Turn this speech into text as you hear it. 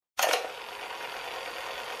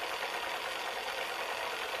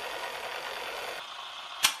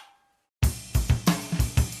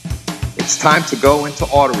It's time to go into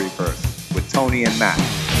Auto Reverse with Tony and Matt,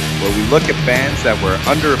 where we look at bands that were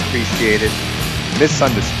underappreciated,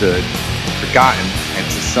 misunderstood, forgotten, and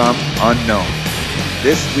to some unknown.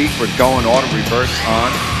 This week we're going Auto Reverse on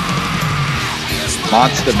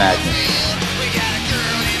Monster Magnet.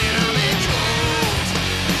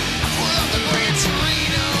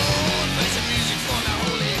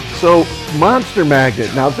 So, Monster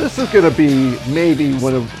Magnet. Now, this is going to be maybe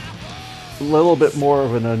a little bit more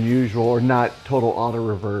of an unusual or not total auto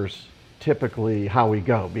reverse, typically how we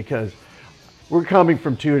go, because we're coming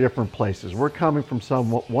from two different places. We're coming from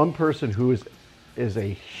one person who is a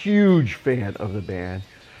huge fan of the band,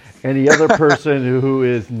 and the other person who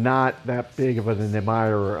is not that big of an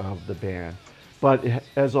admirer of the band. But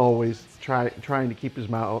as always, trying to keep his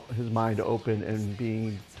mind open and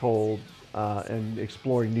being told and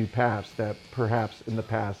exploring new paths that perhaps in the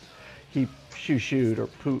past he shoo-shooed or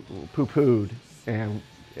poo-pooed and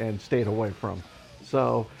stayed away from.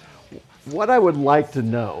 So what I would like to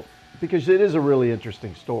know, because it is a really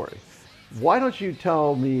interesting story, why don't you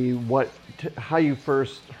tell me how you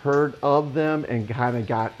first heard of them and kind of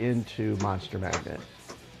got into Monster Magnet?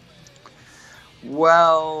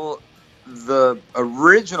 Well, the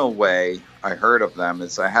original way I heard of them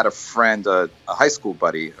is I had a friend, a high school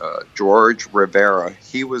buddy, George Rivera.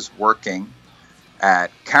 He was working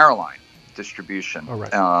at Caroline Distribution. Oh,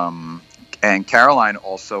 right. And Caroline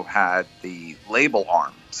also had the label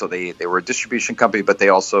arm. So they were a distribution company, but they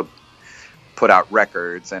also put out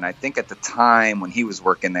records. And I think at the time when he was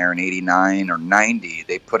working there in 89 or 90,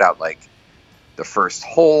 they put out like the first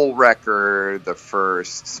Hole record, the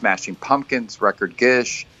first Smashing Pumpkins record,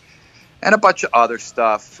 Gish, and a bunch of other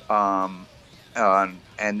stuff. And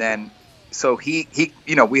then, so he,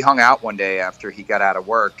 we hung out one day after he got out of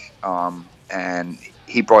work, and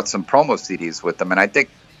he brought some promo CDs with him. And I think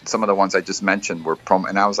some of the ones I just mentioned were promo.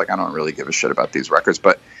 And I was like, I don't really give a shit about these records,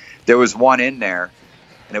 but there was one in there,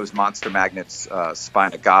 and it was Monster Magnet's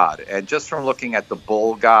Spine of God. And just from looking at the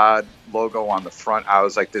Bull God logo on the front, I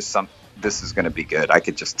was like, this is going to be good. I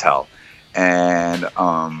could just tell. And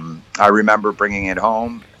I remember bringing it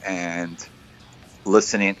home and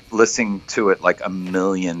listening to it like a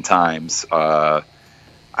million times. I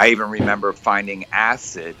even remember finding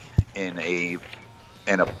Acid in a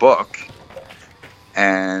book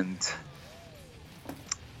and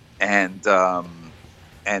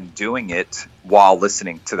doing it while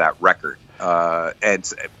listening to that record.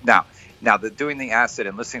 And now doing the Acid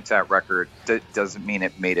and listening to that record doesn't mean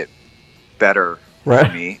it made it better right.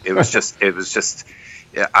 for me. It was just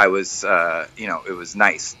I was it was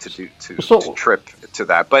nice to trip to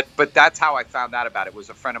that. But that's how I found out about it. Was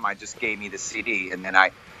a friend of mine just gave me the CD, and then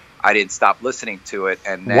I didn't stop listening to it.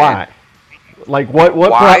 And then why? Like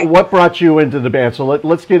what brought you into the band? So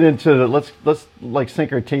let's get into let's like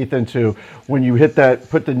sink our teeth into when you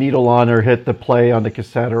put the needle on or hit the play on the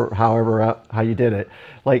cassette or however how you did it.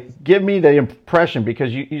 Like, give me the impression,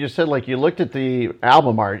 because you just said, like, you looked at the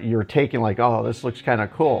album art, you were taking like, oh, this looks kind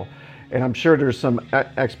of cool, and I'm sure there's some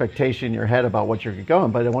expectation in your head about what you're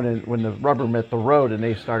going. But when the rubber met the road and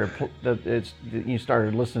you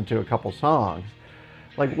started listening to a couple songs.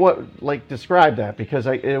 Like describe that, because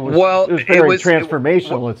it was very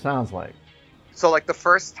transformational. It sounds like. So like the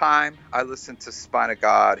first time I listened to Spine of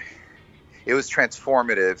God, it was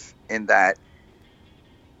transformative in that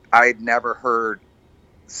I had never heard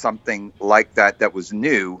something like that was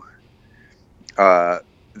new.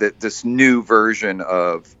 This new version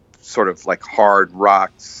of sort of like hard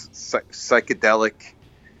rock, psychedelic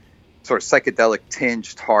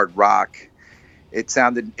tinged hard rock. It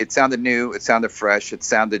sounded new, it sounded fresh, it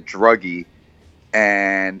sounded druggy,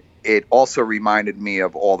 and it also reminded me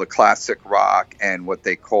of all the classic rock and what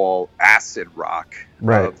they call acid rock,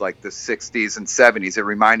 right, of like the 60s and 70s. It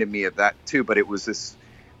reminded me of that too, but it was this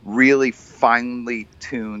really finely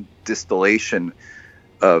tuned distillation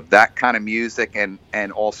of that kind of music, and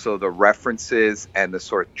also the references and the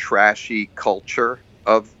sort of trashy culture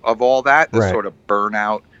of all that, the right, sort of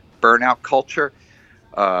burnout culture.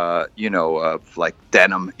 Of like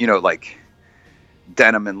denim, like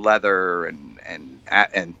denim and leather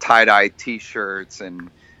and tie-dye t-shirts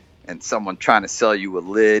and someone trying to sell you a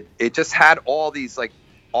lid. It just had all these like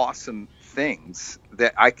awesome things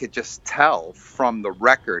that I could just tell from the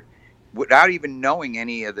record without even knowing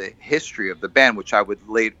any of the history of the band, which I would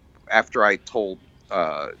after I told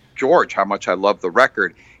George how much I loved the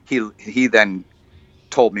record. He then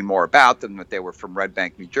told me more about them, that they were from Red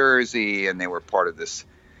Bank, New Jersey, and they were part of this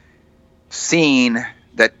scene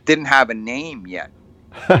that didn't have a name yet.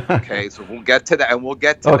 Okay, so we'll get to that, and we'll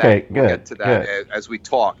get to that. We'll get to that as we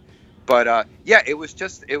talk. But it was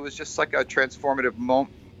just like a transformative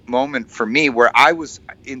moment for me where I was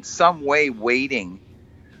in some way waiting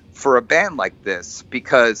for a band like this,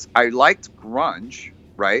 because I liked grunge,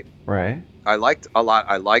 right? Right. I liked a lot.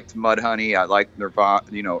 I liked Mudhoney. I liked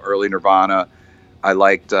Nirvana, early Nirvana. I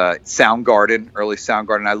liked Soundgarden, early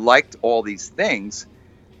Soundgarden. I liked all these things,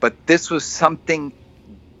 but this was something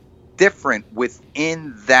different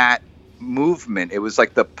within that movement. It was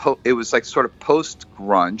like it was like sort of post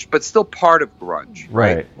grunge, but still part of grunge,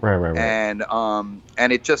 right? Right. And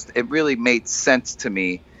it really made sense to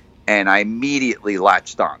me, and I immediately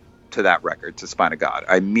latched on to that record, to Spine of God.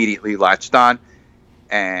 I immediately latched on,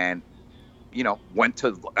 and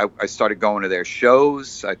I started going to their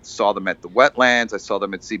shows. I saw them at the Wetlands. I saw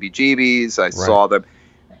them at CBGB's. I saw them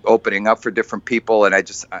opening up for different people, and I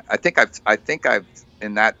think I've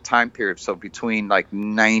in that time period, so between like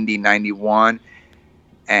 90, 91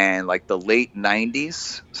 and like the late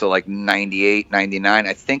 90s, so like 98, 99,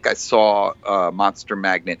 I think I saw Monster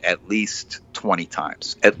Magnet at least 20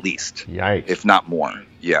 times, at least. Yikes. If not more.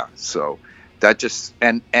 Yeah. So that just,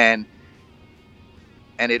 and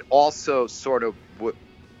it also sort of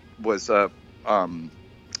was the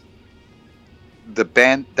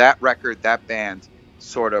band, that band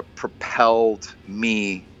sort of propelled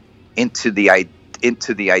me into the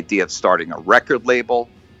idea of starting a record label,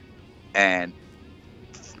 and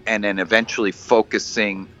then eventually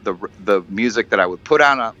focusing the music that I would put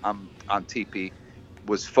on TP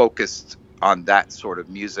was focused on that sort of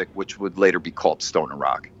music, which would later be called stoner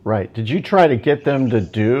rock. Right. Did you try to get them to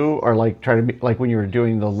do, or like try to be, like when you were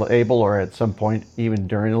doing the label, or at some point even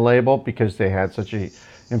during the label, because they had such a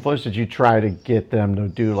influence? Did you try to get them to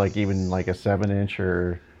do like even like a 7-inch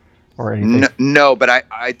or anything? No, but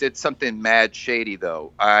I did something mad shady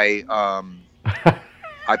though. I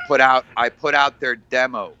put out their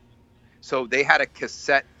demo. So they had a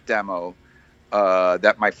cassette demo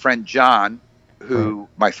that my friend John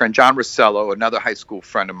Rossello, another high school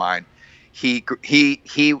friend of mine, he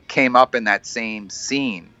came up in that same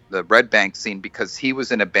scene, the Red Bank scene, because he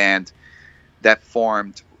was in a band that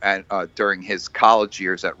formed during his college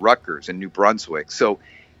years at Rutgers in New Brunswick. So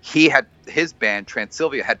his band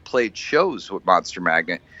Transylvia had played shows with Monster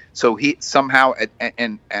Magnet. So he somehow,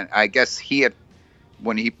 and I guess he had,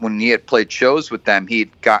 when he had played shows with them,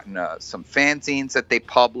 he'd gotten some fanzines that they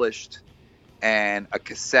published and a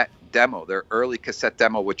cassette demo, their early cassette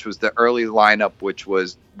demo, which was the early lineup, which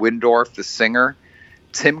was Windorf, the singer,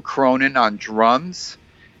 Tim Cronin on drums,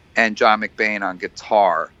 and John McBain on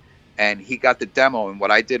guitar. And he got the demo, and what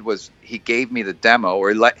I did was he gave me the demo,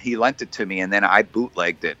 or he lent it to me, and then I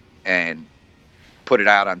bootlegged it and put it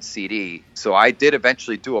out on CD. So I did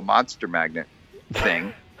eventually do a Monster Magnet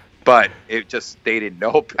thing, but they didn't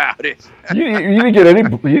know about it. You didn't get any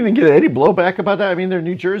blowback about that. I mean, they're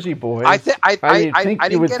New Jersey boys. I think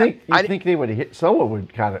they would hit. Someone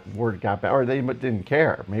would kind of word got back, or they didn't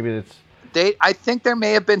care. Maybe it's. I think there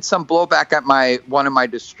may have been some blowback at one of my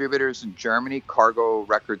distributors in Germany, Cargo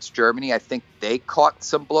Records Germany. I think they caught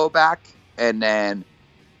some blowback, and then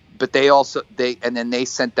they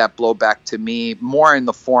sent that blowback to me more in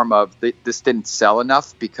the form of this didn't sell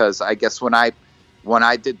enough, because I guess when I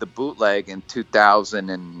did the bootleg in 2000,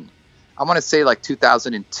 and I want to say like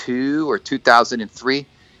 2002 or 2003,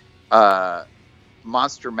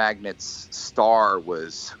 Monster Magnet's star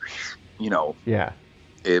was,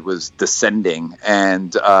 it was descending,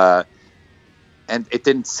 and it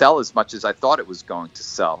didn't sell as much as I thought it was going to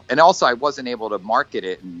sell. And also I wasn't able to market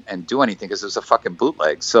it and do anything because it was a fucking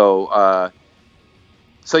bootleg. So I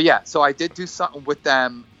did do something with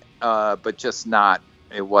them, but just not,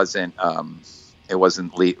 it wasn't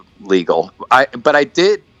legal. But I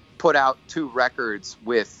did put out 2 records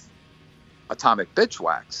with Atomic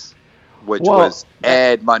Bitchwax, which was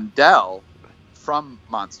Ed Mundell from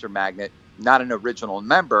Monster Magnet, not an original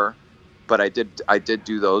member, but I did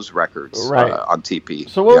do those records on TP.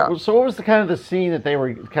 So what was the kind of the scene that they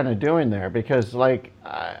were kind of doing there? Because like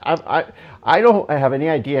I don't have any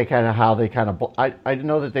idea kind of how they kind of, I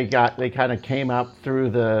know that they kind of came out through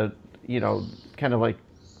the kind of like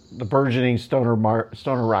the burgeoning stoner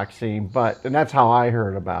rock scene, and that's how I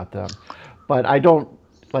heard about them. But I don't,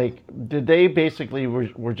 like, did they basically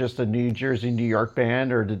were just a New Jersey, New York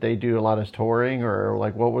band, or did they do a lot of touring, or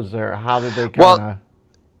like what was how did they kind of?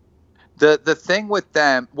 The thing with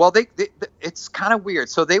them, they it's kind of weird.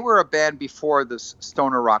 So they were a band before this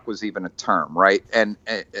stoner rock was even a term, right? And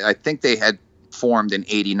I think they had formed in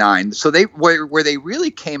 '89. So where they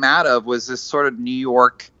really came out of was this sort of New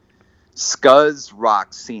York scuzz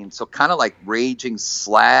rock scene. So kind of like Raging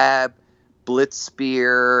Slab,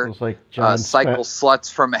 Blitzspear, like Cycle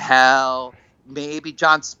Sluts from Hell, maybe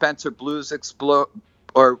John Spencer Blues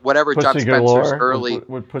or whatever Pussy John Spencer's Galore, early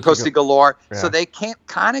with Pussy Galore. Yeah. So they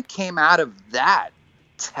kind of came out of that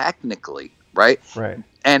technically, right? Right.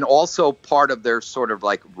 And also part of their sort of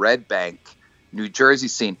like Red Bank, New Jersey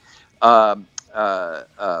scene.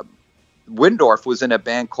 Windorf was in a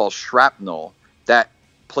band called Shrapnel that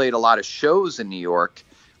played a lot of shows in New York.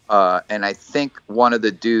 And I think one of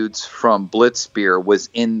the dudes from Blitzbeer was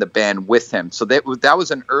in the band with him. So that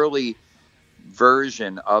was an early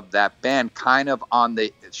version of that band, kind of on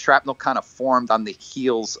the Shrapnel kind of formed on the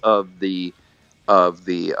heels of the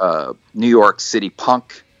New York City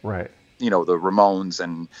punk, right? The Ramones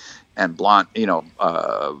and Blonde,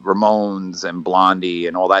 Ramones and Blondie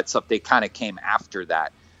and all that stuff. They kind of came after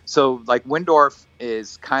that. So like Windorf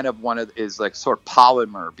is kind of is like sort of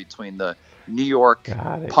polymer between the New York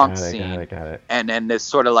punk scene and then this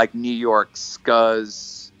sort of like New York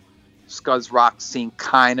scuzz rock scene,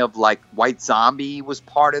 kind of like White Zombie was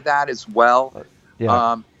part of that as well.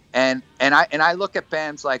 Yeah. And I look at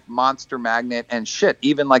bands like Monster Magnet and shit,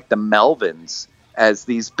 even like the Melvins, as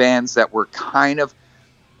these bands that were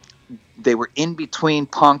they were in between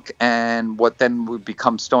punk and what then would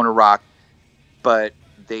become stoner rock, but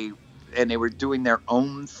they were doing their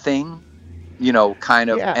own thing,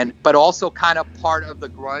 but also kind of part of the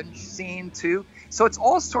grunge scene too. So it's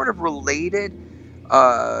all sort of related.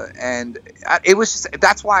 And it was just,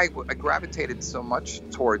 that's why I gravitated so much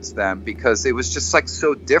towards them, because it was just like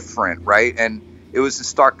so different, right? And it was a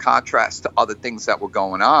stark contrast to other things that were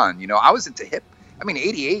going on. I was into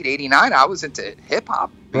 88, 89, I was into hip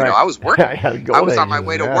hop. I was working. I was on my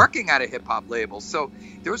way to working at a hip hop label. So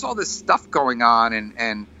there was all this stuff going on,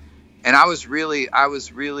 and I was really, I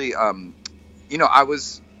was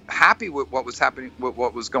happy with what was happening, with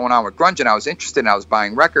what was going on with grunge, and I was interested, and I was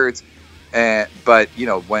buying records. But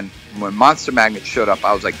when Monster Magnet showed up,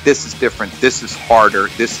 I was like, this is different, this is harder,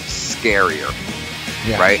 this is scarier,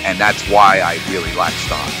 right? And that's why I really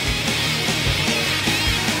latched on.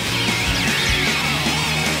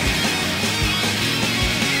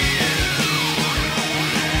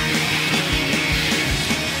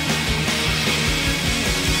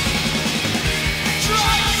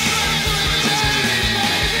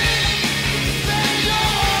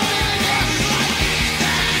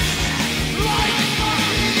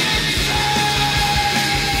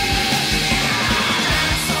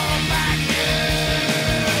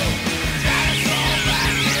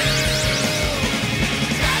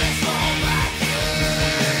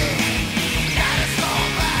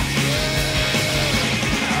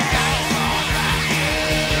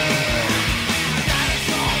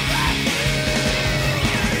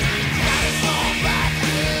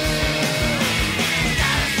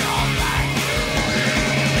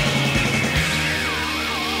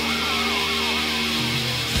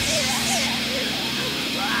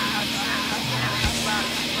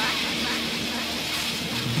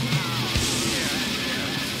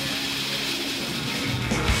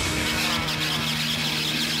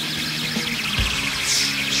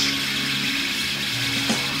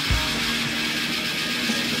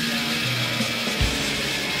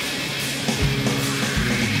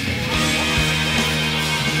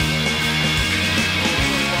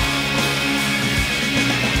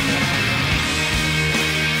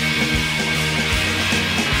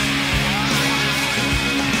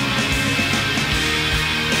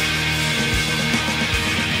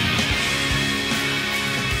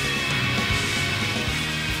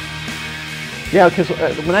 Yeah, because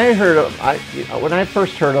when I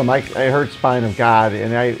first heard him, I heard Spine of God,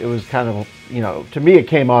 and it was kind of, to me it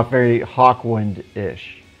came off very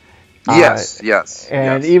Hawkwind-ish. Yes.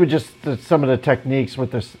 And even just some of the techniques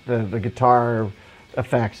with the guitar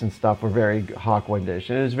effects and stuff were very Hawkwind-ish.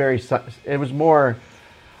 And it was more,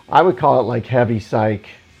 I would call it like heavy psych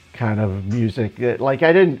kind of music. To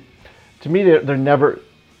me, they're never,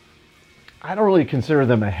 I don't really consider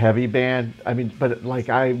them a heavy band. I mean, but like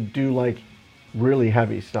I do like really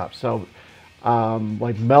heavy stuff. So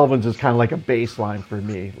like Melvins is kind of like a bass line for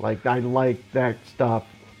me. Like I like that stuff.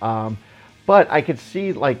 But I could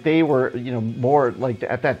see like they were, more like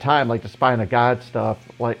at that time, like the Spine of God stuff,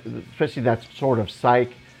 like especially that sort of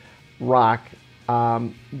psych rock.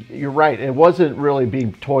 You're right. It wasn't really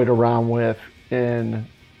being toyed around with in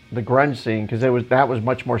the grunge scene, because that was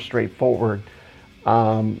much more straightforward.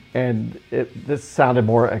 And this sounded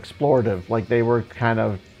more explorative. Like they were kind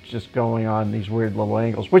of just going on these weird little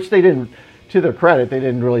angles, which they didn't, to their credit, they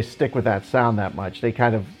didn't really stick with that sound that much. They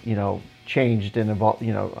kind of, changed and evolved,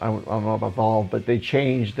 I don't know about evolved, but they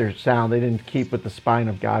changed their sound. They didn't keep with the Spine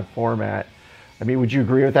of God format. I mean, would you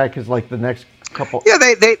agree with that? Because like the next couple... Yeah,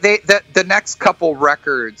 the next couple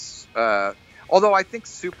records, Although I think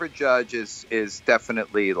Super Judge is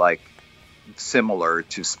definitely like similar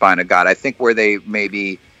to Spine of God. I think where they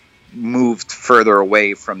maybe moved further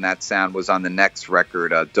away from that sound was on the next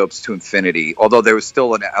record, Dopes to Infinity. Although there was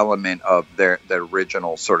still an element of the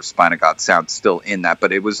original sort of Spine of God sound still in that,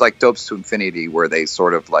 but it was like Dopes to Infinity where they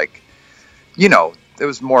sort of like, there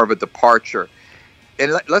was more of a departure.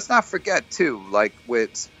 And let's not forget too, like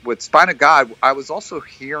with Spine of God, I was also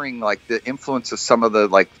hearing like the influence of some of the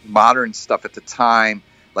like modern stuff at the time,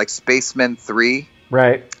 like Spacemen 3.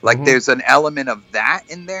 Right. Like there's an element of that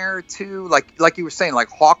in there too, like you were saying, like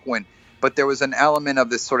Hawkwind, but there was an element of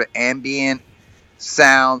this sort of ambient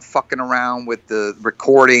sound, fucking around with the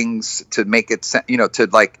recordings to make it, to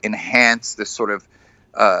like enhance this sort of,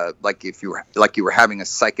 like if you were having a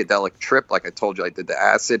psychedelic trip, like I told you I did the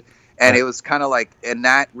acid. And It was kind of like, and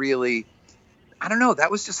that really, I don't know, that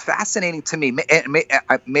was just fascinating to me.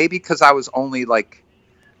 Maybe because I was only like,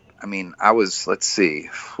 I was, let's see,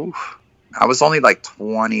 I was only like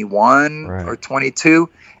 21 or 22.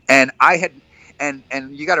 And I had, and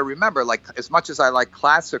you got to remember, like, as much as I like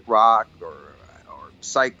classic rock or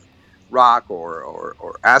psych rock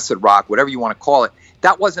or acid rock, whatever you want to call it,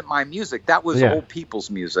 that wasn't my music. That was old people's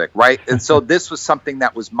music, right? And so this was something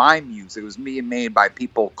that was my music. It was me made by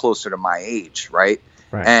people closer to my age, right?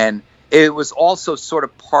 And it was also sort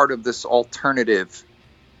of part of this alternative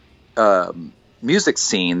music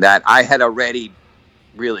scene that I had already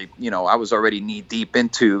really, I was already knee deep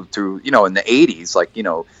into through, in the 80s, like,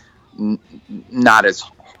 not as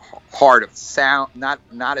hard of sound,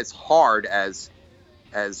 not as hard as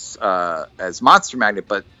Monster Magnet,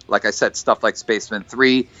 but like I said, stuff like Spaceman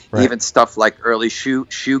 3, even stuff like early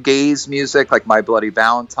shoegaze music, like My Bloody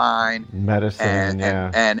Valentine, Medicine,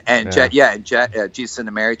 and Jesus and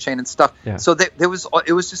the Mary Chain and stuff. Yeah. So it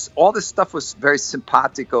was just all this stuff was very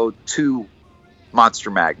simpatico to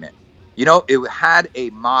Monster Magnet. It had a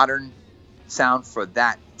modern sound for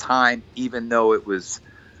that time, even though it was,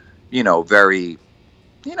 very,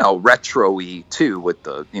 retro-y too, with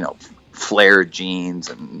the, flared jeans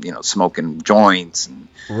and smoking joints and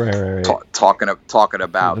talking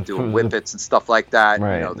about doing whippets and stuff like that.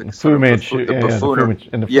 The Fu Manchu, the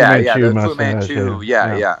Fu Manchu,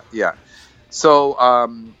 yeah. So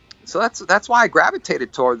that's why I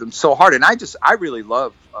gravitated toward them so hard, and I really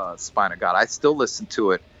love Spine of God. I still listen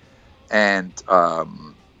to it, and I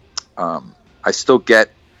still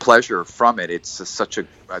get pleasure from it. It's just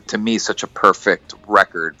to me such a perfect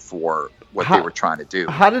record for what they were trying to do.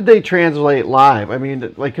 How did they translate live?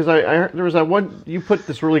 Because there was that one, you put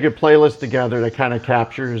this really good playlist together that kind of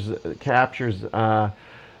captures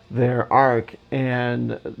their arc,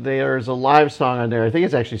 and there's a live song on there. I think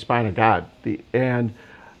it's actually Spine of God. And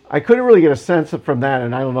I couldn't really get a sense from that,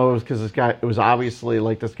 and I don't know if it was because it was obviously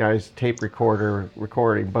like this guy's tape recorder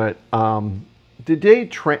recording, but how did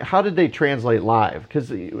they translate live? Because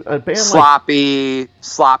a band sloppy,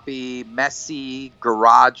 messy,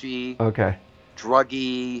 garagey,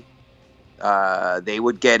 druggy. They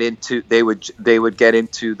would get into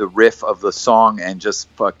the riff of the song and just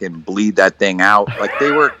fucking bleed that thing out. Like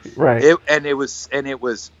they were it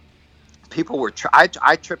was people were.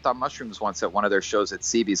 I tripped on mushrooms once at one of their shows at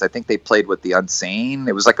CB's. I think they played with the Unsane.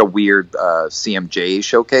 It was like a weird CMJ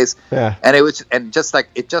showcase. Yeah. And it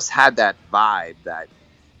just had that vibe that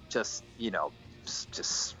just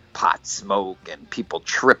just pot smoke and people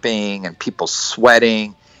tripping and people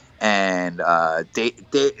sweating. And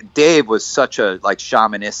Dave was such a like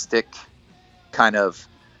shamanistic kind of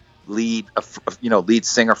lead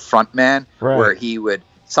singer frontman, where he would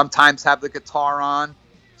sometimes have the guitar on,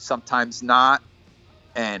 sometimes not,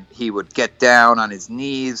 and he would get down on his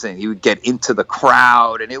knees and he would get into the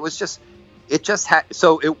crowd, and it just had.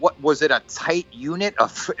 So was it a tight unit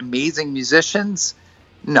of amazing musicians?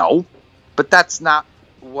 No, but that's not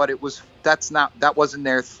what it was. That wasn't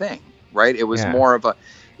their thing, right? It was more of a.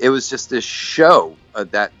 It was just this show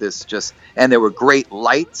and there were great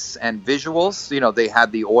lights and visuals. They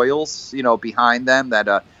had the oils, behind them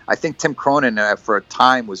that I think Tim Cronin for a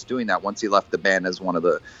time was doing that once he left the band as one of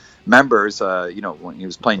the members. When he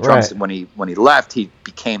was playing drums, when he left, he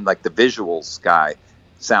became like the visuals guy,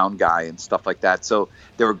 sound guy, and stuff like that. So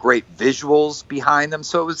there were great visuals behind them.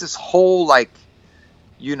 So it was this whole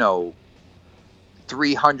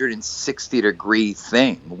 360-degree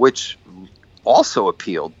thing, which also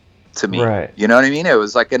appealed to me. Right. You know what I mean? It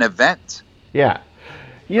was like an event. Yeah.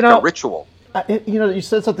 A ritual. You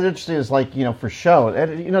said something interesting. Is for show,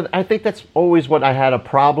 and I think that's always what I had a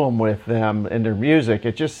problem with them and their music.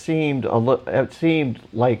 It just seemed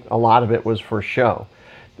like a lot of it was for show.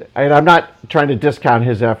 and I'm not trying to discount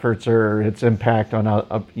his efforts or its impact on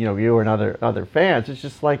you and other fans. It's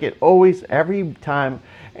just like it always every time,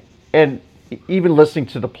 and even listening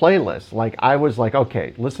to the playlist, like I was like,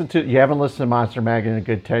 okay, you haven't listened to Monster Mag in a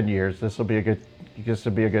good 10 years. This will be a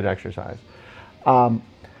good exercise. And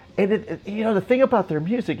the thing about their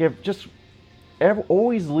music, it just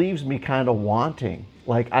always leaves me kind of wanting.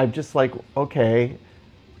 Like I'm just like, okay,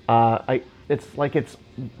 it's like it's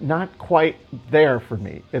not quite there for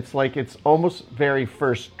me. It's like it's almost very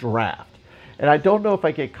first draft, and I don't know if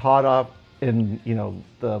I get caught up in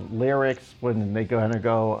the lyrics when they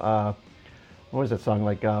go. What was that song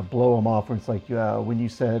like? Blow 'em off. When it's like when you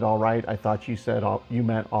said all right, I thought you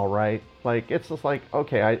meant all right. Like it's just like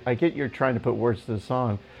okay, I get you're trying to put words to the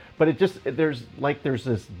song, but there's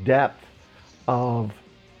this depth of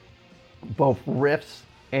both riffs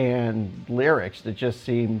and lyrics that just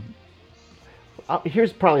seem.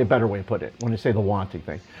 Here's probably a better way to put it when I say the wanting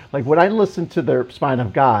thing. Like when I listen to their Spine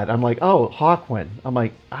of God, I'm like, oh, Hawkwind. I'm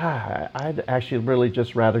like, I'd actually really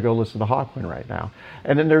just rather go listen to Hawkwind right now.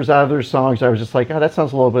 And then there's other songs I was just like, that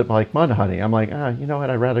sounds a little bit like Mudhoney. I'm like, you know what?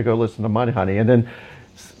 I'd rather go listen to Mudhoney. And then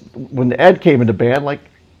when Ed came into band, like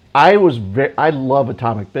I love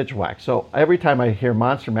Atomic Bitchwax. So every time I hear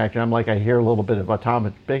Monster Mag, I'm like, I hear a little bit of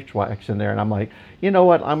Atomic Bitchwax in there, and I'm like, you know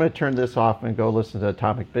what? I'm going to turn this off and go listen to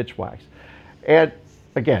Atomic Bitchwax. And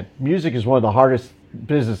again, music is one of the hardest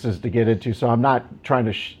businesses to get into, so I'm not trying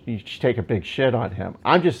to take a big shit on him.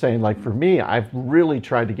 I'm just saying, like for me, I've really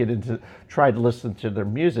tried to listen to their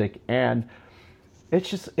music, and it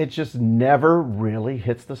just never really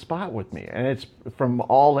hits the spot with me, and it's from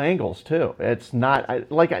all angles too. It's not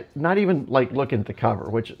not even like looking at the cover,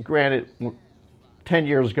 which granted, 10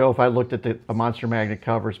 years ago, if I looked at a Monster Magnet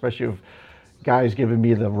cover, especially if guys giving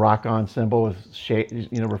me the rock on symbol with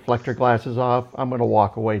reflector glasses off, I'm going to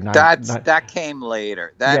walk away. That came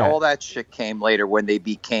later. All that shit came later when they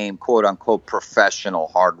became quote unquote professional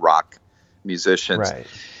hard rock musicians. Right.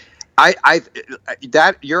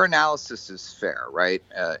 That your analysis is fair, right?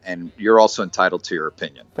 And you're also entitled to your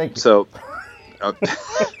opinion. Thank you. So,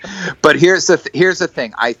 but here's the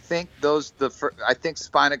thing. I think I think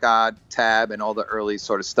Spine of God, Tab, and all the early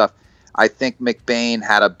sort of stuff. I think McBain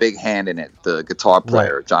had a big hand in it, the guitar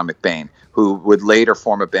player, right. John McBain, who would later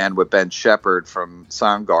form a band with Ben Shepherd from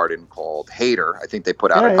Soundgarden called Hater. I think they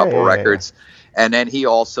put out a couple records. Yeah. And then he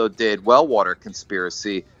also did Wellwater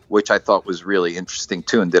Conspiracy, which I thought was really interesting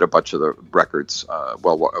too, and did a bunch of the records,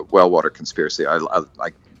 Wellwater Conspiracy. I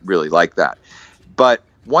really like that. But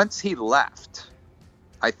once he left,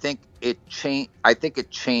 I think it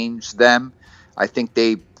changed them. I think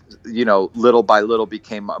they little by little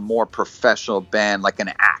became a more professional band, like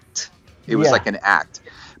an act. It was like an act.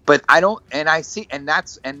 But I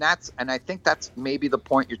think that's maybe the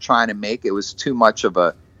point you're trying to make. It was too much of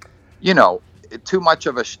a too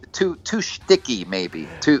shticky, maybe.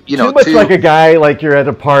 Too much like a guy, like you're at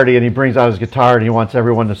a party and he brings out his guitar and he wants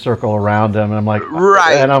everyone to circle around him, and I'm like,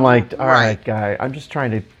 right. And I'm like, all right, guy, I'm just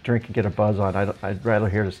trying to drink and get a buzz on. I'd rather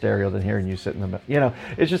hear the stereo than hearing you sit in the,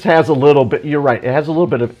 it just has a little bit. You're right. It has a little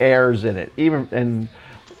bit of airs in it, even and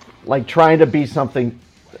like trying to be something.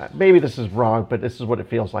 Maybe this is wrong, but this is what it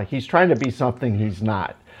feels like. He's trying to be something he's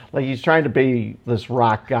not. Like he's trying to be this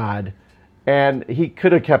rock god. And he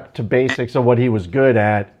could have kept to basics of what he was good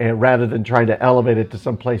at, and rather than trying to elevate it to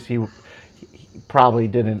some place he probably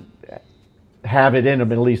didn't have it in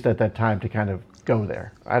him, at least at that time, to kind of go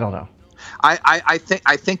there. I don't know. I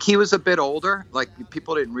think he was a bit older. Like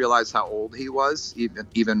people didn't realize how old he was,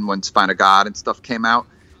 even when Spine of God and stuff came out.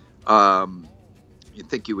 You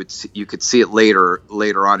think you could see it later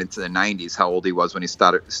on into the 90s how old he was when he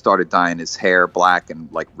started dyeing his hair black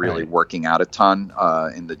and like really working out a ton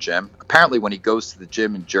in the gym. Apparently when he goes to the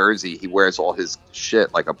gym in Jersey, he wears all his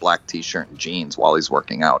shit like a black t-shirt and jeans while he's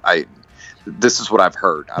working out. This is what I've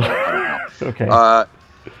heard. I don't know. Okay.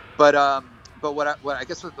 But what I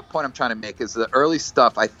guess what the point I'm trying to make is the early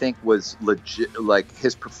stuff I think was legit. Like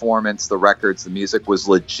his performance, the records, the music was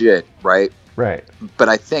legit, right? Right. But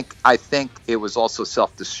I think it was also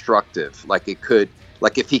self-destructive. Like it could,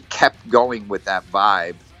 like if he kept going with that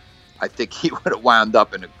vibe, I think he would have wound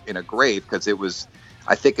up in a grave, because it was.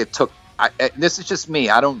 I think it took. This is just me.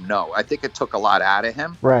 I don't know. I think it took a lot out of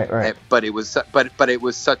him. Right. But it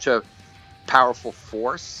was such a powerful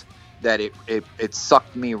force that it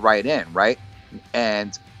sucked me right in. Right.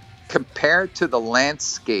 And compared to the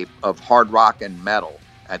landscape of hard rock and metal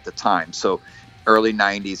at the time, so early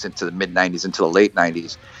 90s into the mid 90s into the late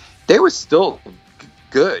 90s, they were still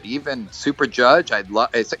good. Even Super Judge, and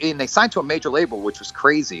they signed to a major label, which was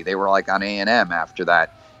crazy. They were like on A&M after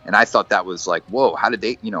that, And I thought that was like, whoa, how did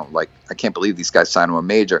they, like, I can't believe these guys signed to a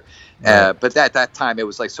major. Right. But at that time, it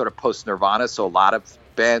was like sort of post Nirvana. So a lot of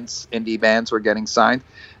bands, indie bands, were getting signed.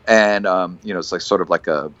 And, it's like sort of like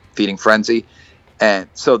a feeding frenzy. And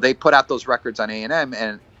so they put out those records on A&M,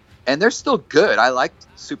 and they're still good. I liked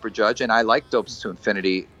Super Judge, and I like Dopes to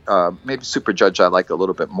Infinity. Maybe Super Judge I like a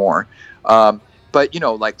little bit more. But,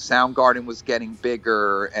 like Soundgarden was getting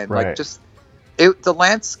bigger, and Right. like just the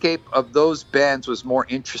landscape of those bands was more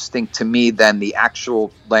interesting to me than the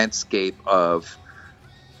actual landscape of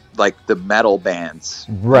like the metal bands.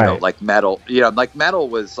 Right. Like metal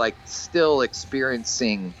was like still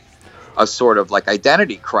experiencing a sort of like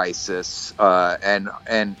identity crisis,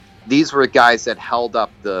 and these were guys that held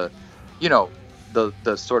up the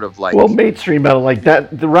sort of like, well, mainstream metal like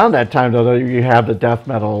that around that time though you have the death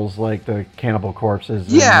metals like the Cannibal Corpses.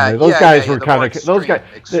 Those guys were kind of those guys.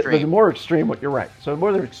 The more extreme. You're right. So more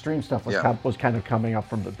of the extreme stuff was kind of coming up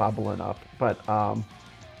from the bubbling up, but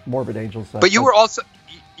Morbid Angel stuff. But you were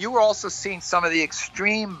also seeing some of the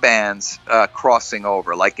extreme bands crossing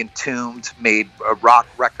over, like Entombed made rock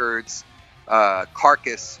records,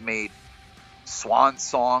 Carcass made Swan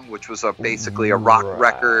Song, which was basically a rock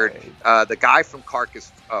record. The guy from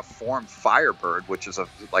Carcass formed Firebird, which is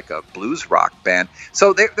like a blues rock band.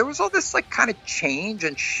 So there was all this like kind of change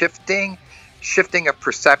and shifting of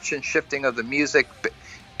perception, shifting of the music.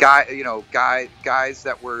 Guys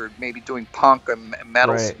that were maybe doing punk and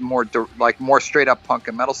metal, more straight up punk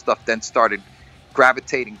and metal stuff, then started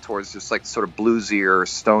gravitating towards this like sort of bluesier,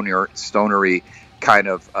 stonery kind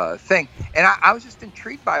of thing. And I was just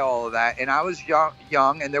intrigued by all of that. And I was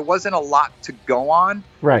young, and there wasn't a lot to go on.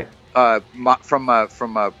 Right. From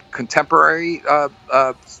a contemporary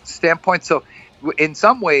standpoint. So in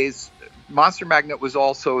some ways, Monster Magnet was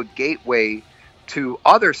also a gateway to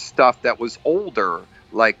other stuff that was older,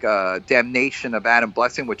 like Damnation of Adam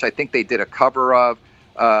Blessing, which I think they did a cover of,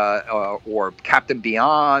 or Captain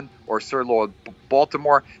Beyond, or Sir Lord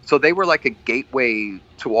Baltimore. So they were like a gateway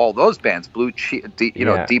to all those bands,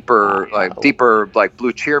 deeper like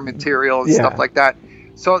Blue Cheer material and stuff like that.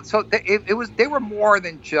 So they were more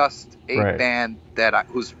than just a band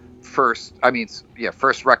whose first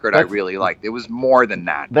record I really liked. It was more than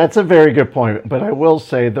that. That's a very good point. But I will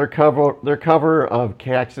say their cover of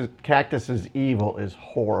Cactus's Evil is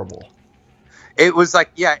horrible. It was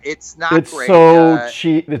like, it's not it's great. So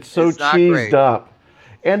it's so cheesed great. up.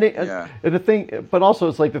 And the thing, but also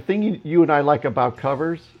it's like the thing you and I like about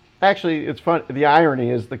covers. Actually, it's fun. The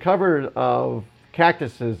irony is the cover of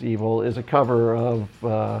Cactus's Evil is a cover of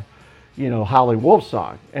Howlin' Wolf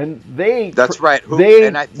Song, and that's right.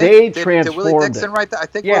 They transformed did Willie Dixon write that? I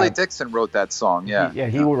think Willie Dixon wrote that song. He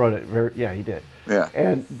wrote it. He did.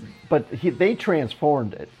 Yeah. But they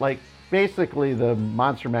transformed it. Like basically, the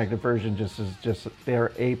Monster Magnet version just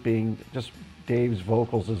they're aping just Dave's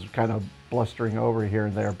vocals is kind of blustering over here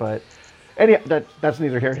and there. But that's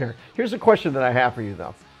neither here nor there. Here's a question that I have for you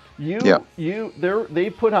though. They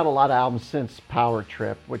put out a lot of albums since Power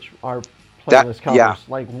Trip, which are playlist covers. Yeah.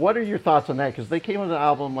 Like, what are your thoughts on that? Because they came with an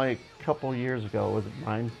album like a couple years ago. Was it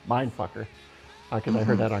Mindfucker? Because I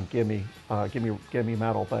heard that on Gimme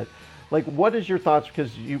Metal. But like, what is your thoughts?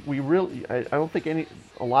 Because I don't think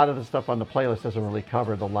a lot of the stuff on the playlist doesn't really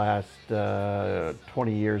cover the last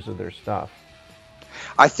 20 years of their stuff.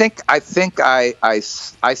 I think I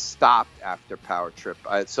stopped after Power Trip.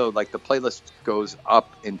 So like the playlist goes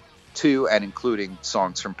up into and including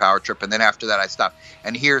songs from Power Trip, and then after that I stopped.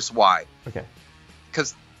 And here's why. Okay.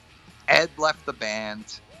 Because Ed left the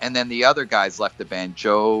band, and then the other guys left the band.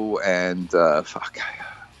 Joe and Joe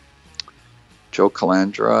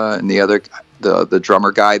Calandra and the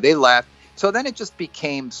drummer guy, they left. So then it just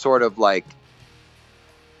became sort of like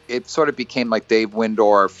Dave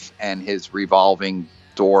Windorf and his revolving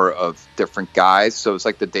door of different guys. So it's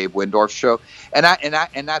like the Dave Windorf show, and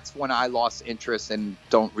that's when I lost interest and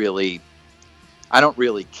I don't really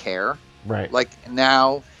care. Right. Like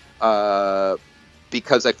now,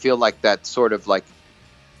 because I feel like that sort of like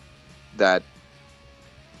that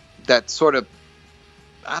sort of,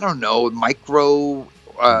 I don't know, micro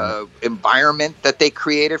environment that they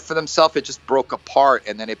created for themselves, it just broke apart,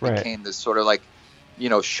 and then it became this sort of like,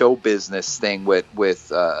 show business thing with.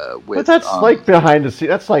 But that's like behind the scenes.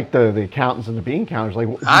 That's like the accountants and the bean counters. Like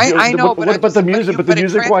I know, but the music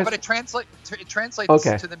it translates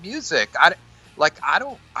to the music. I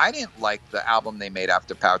didn't like the album they made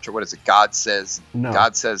after Power Trip. What is it? God Says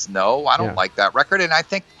No. I don't like that record, and I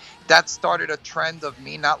think that started a trend of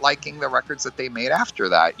me not liking the records that they made after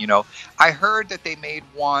that. I heard that they made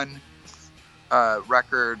one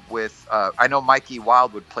record with I know Mikey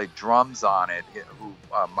Wildwood played drums on it,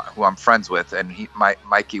 who I'm friends with, and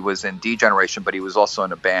Mikey was in D-Generation, but he was also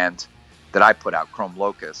in a band that I put out, Chrome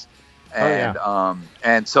Locust. And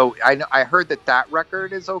and so I heard that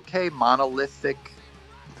record is okay. Monolithic,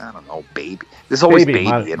 I don't know, Baby. There's always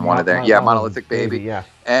Baby in one of their Monolithic Baby. Yeah.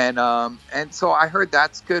 And so I heard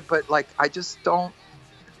that's good, but like I just don't.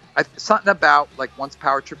 Something about like once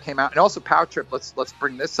Power Trip came out, and also Power Trip. Let's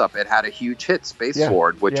bring this up. It had a huge hit, Space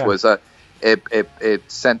Lord, which was it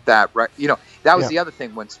sent that that was the other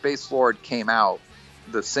thing when Space Lord came out,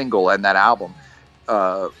 the single and that album,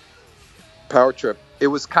 Power Trip. It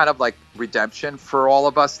was kind of like redemption for all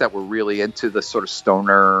of us that were really into the sort of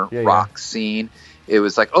stoner rock scene. It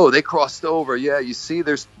was like, oh, they crossed over. Yeah, you see,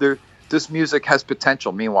 this music has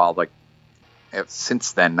potential. Meanwhile, like.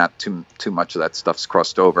 Since then, not too much of that stuff's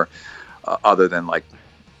crossed over, other than like.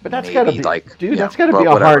 But that's got to be like, dude. That's got to be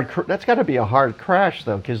a hard. That's got to be a hard crash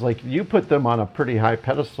though, because like you put them on a pretty high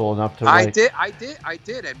pedestal enough to. I did,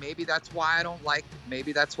 and maybe that's why I don't like.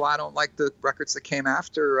 Maybe that's why I don't like the records that came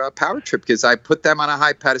after Power Trip, because I put them on a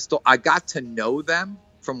high pedestal. I got to know them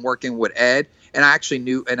from working with Ed, and I actually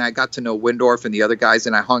knew, and I got to know Windorf and the other guys,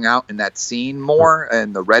 and I hung out in that scene more,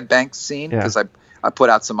 and the Red Bank scene, because I put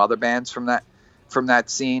out some other bands from that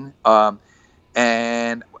scene,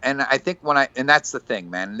 and I think and that's the thing,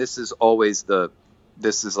 man. This is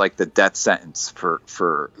like the death sentence for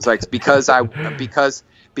it's like because I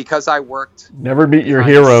worked. Never meet your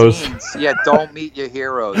heroes. Yeah, don't meet your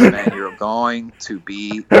heroes, man. You're going to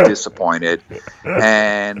be disappointed,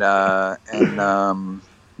 and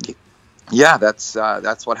that's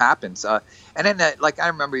what happens. And then, like, I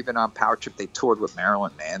remember even on Power Trip, they toured with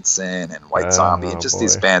Marilyn Manson and White Zombie, and just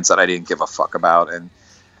these bands that I didn't give a fuck about, and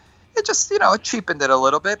it just, it cheapened it a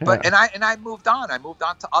little bit. But and I moved on. I moved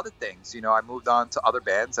on to other things. I moved on to other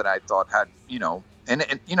bands that I thought had,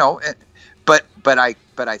 but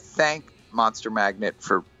I thank Monster Magnet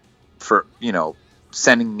for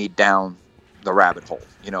sending me down the rabbit hole.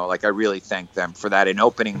 Like I really thank them for that and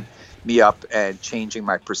opening me up and changing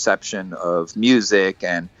my perception of music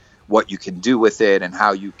and what you can do with it and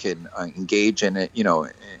how you can engage in it,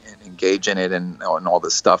 and all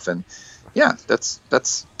this stuff. And yeah, that's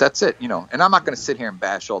it, and I'm not going to sit here and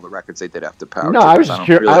bash all the records they did after Power. No, I was just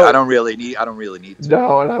curious. I don't really need to.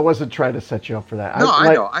 No, and I wasn't trying to set you up for that. No,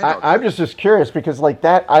 I know. I'm just curious because like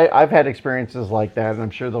that, I've had experiences like that, and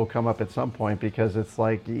I'm sure they'll come up at some point because it's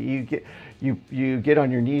like you get on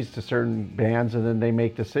your knees to certain bands and then they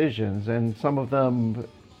make decisions, and some of them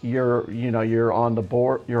you're on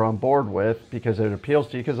board with because it appeals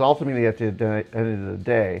to you, because ultimately at the end of the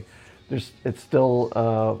day it's still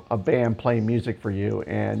a band playing music for you,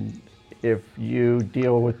 and if you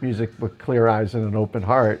deal with music with clear eyes and an open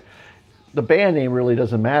heart, the band name really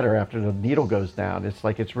doesn't matter after the needle goes down.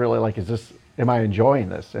 It's really like, am I enjoying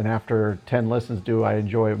this? And after 10 listens, do I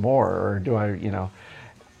enjoy it more, or do I,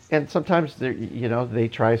 and sometimes they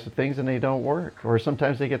try some things and they don't work, or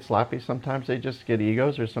sometimes they get sloppy, sometimes they just get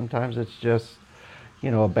egos, or sometimes it's just,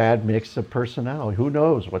 a bad mix of personality. Who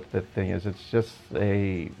knows what the thing is? It's just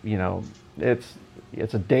it's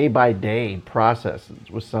a day by day process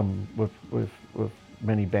with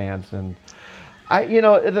many bands. And I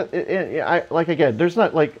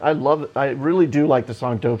really do like the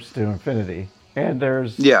song "Dopes to Infinity," and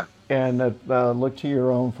there's "Look to Your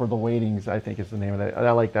Own for the Waitings," I think is the name of that. I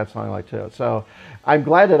like that song like too. So I'm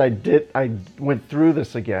glad that I went through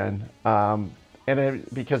this again.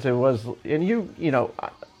 Because it was, and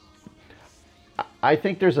I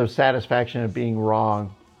think there's a satisfaction of being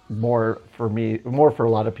wrong more for a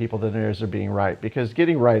lot of people than there is of being right, because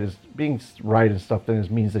being right and stuff then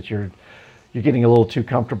means that you're getting a little too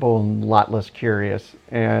comfortable and a lot less curious.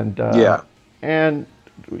 And as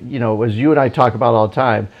you and I talk about all the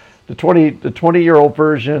time, the 20-year-old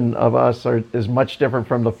version of us is much different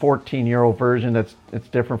from the 14-year-old version. It's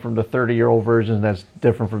different from the 30-year-old version. That's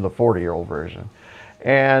different from the 40-year-old version.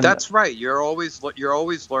 And that's right. You're always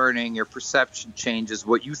learning. Your perception changes.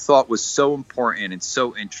 What you thought was so important and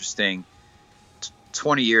so interesting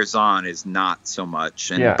 20 years on is not so much.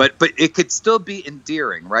 And but it could still be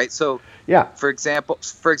endearing, right? So for example,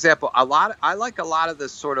 I like a lot of the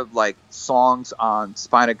sort of like songs on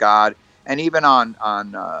Spine of God, and even on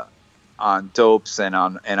Dopes and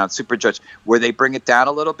on Superjudge, where they bring it down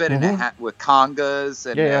a little bit, and with congas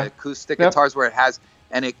and acoustic guitars, where it has.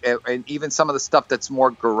 And even some of the stuff that's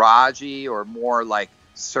more garagey or more like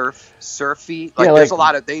surfy, there's a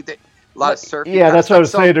lot of surfy. Yeah, that's what I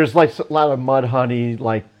was saying. There's like a lot of Mudhoney,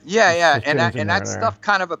 like and that stuff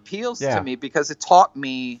kind of appeals to me because it taught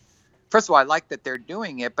me. First of all, I like that they're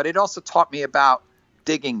doing it, but it also taught me about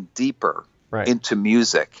digging deeper into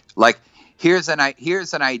music. Like here's an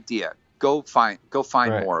idea. Go find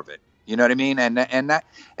Right. more of it. You know what I mean? And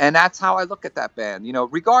that's how I look at that band. You know,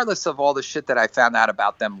 regardless of all the shit that I found out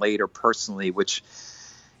about them later personally, which,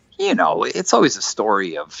 you know, it's always a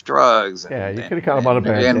story of drugs. Yeah, you could have called them on a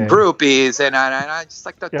bad and day. groupies, and I just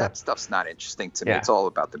like that. Yeah. That stuff's not interesting to me. Yeah. It's all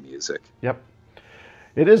about the music. Yep.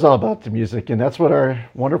 It is all about the music, and that's what our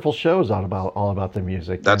wonderful show is all about the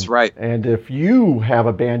music. That's right. And if you have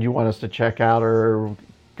a band you want us to check out or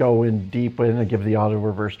go in deep in and give the auto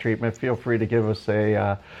reverse treatment, feel free to give us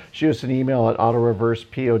shoot us an email at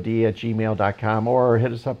autoreversepod@gmail.com or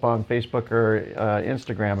hit us up on Facebook or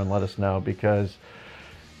Instagram and let us know, because,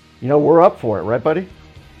 you know, we're up for it, right, buddy?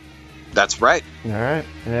 That's right. All right.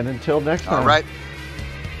 And until next time. All right.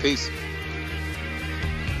 Peace.